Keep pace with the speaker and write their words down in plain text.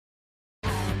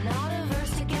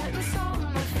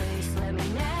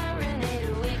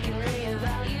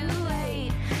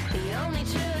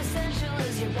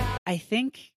I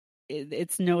think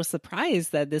it's no surprise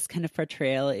that this kind of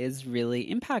portrayal is really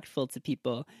impactful to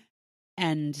people.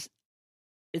 And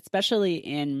especially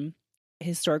in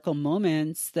historical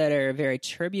moments that are very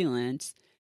turbulent,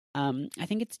 I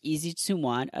think it's easy to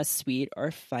want a sweet or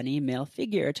funny male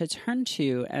figure to turn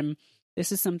to. And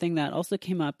this is something that also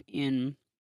came up in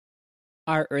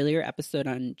our earlier episode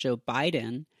on Joe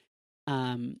Biden,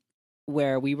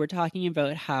 where we were talking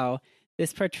about how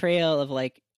this portrayal of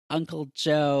like Uncle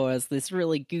Joe as this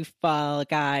really goofball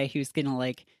guy who's going to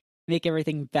like make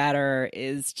everything better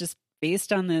is just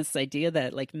based on this idea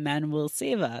that like men will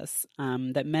save us,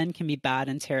 that men can be bad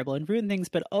and terrible and ruin things,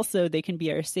 but also they can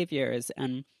be our saviors,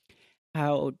 and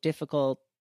how difficult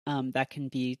that can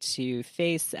be to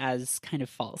face as kind of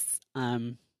false.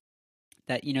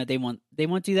 That, you know, they won't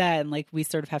do that, and like we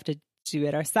sort of have to do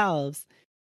it ourselves.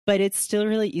 But it's still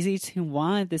really easy to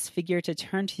want this figure to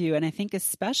turn to you, and I think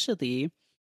especially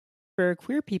for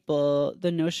queer people,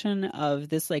 the notion of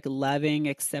this like loving,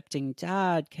 accepting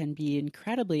dad can be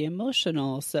incredibly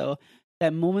emotional. So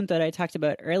that moment that I talked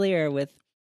about earlier with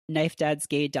Knife Dad's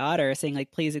gay daughter saying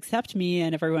like, please accept me,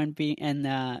 and everyone being,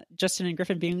 and Justin and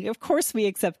Griffin being, of course we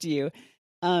accept you.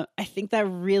 I think that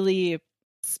really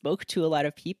spoke to a lot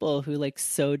of people who like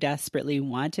so desperately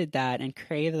wanted that and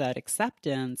craved that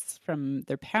acceptance from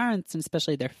their parents, and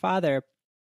especially their father,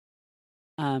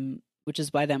 which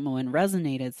is why that moment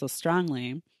resonated so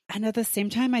strongly. And at the same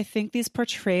time, I think these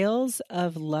portrayals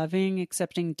of loving,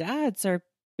 accepting dads are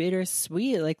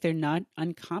bittersweet. Like they're not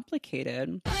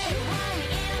uncomplicated.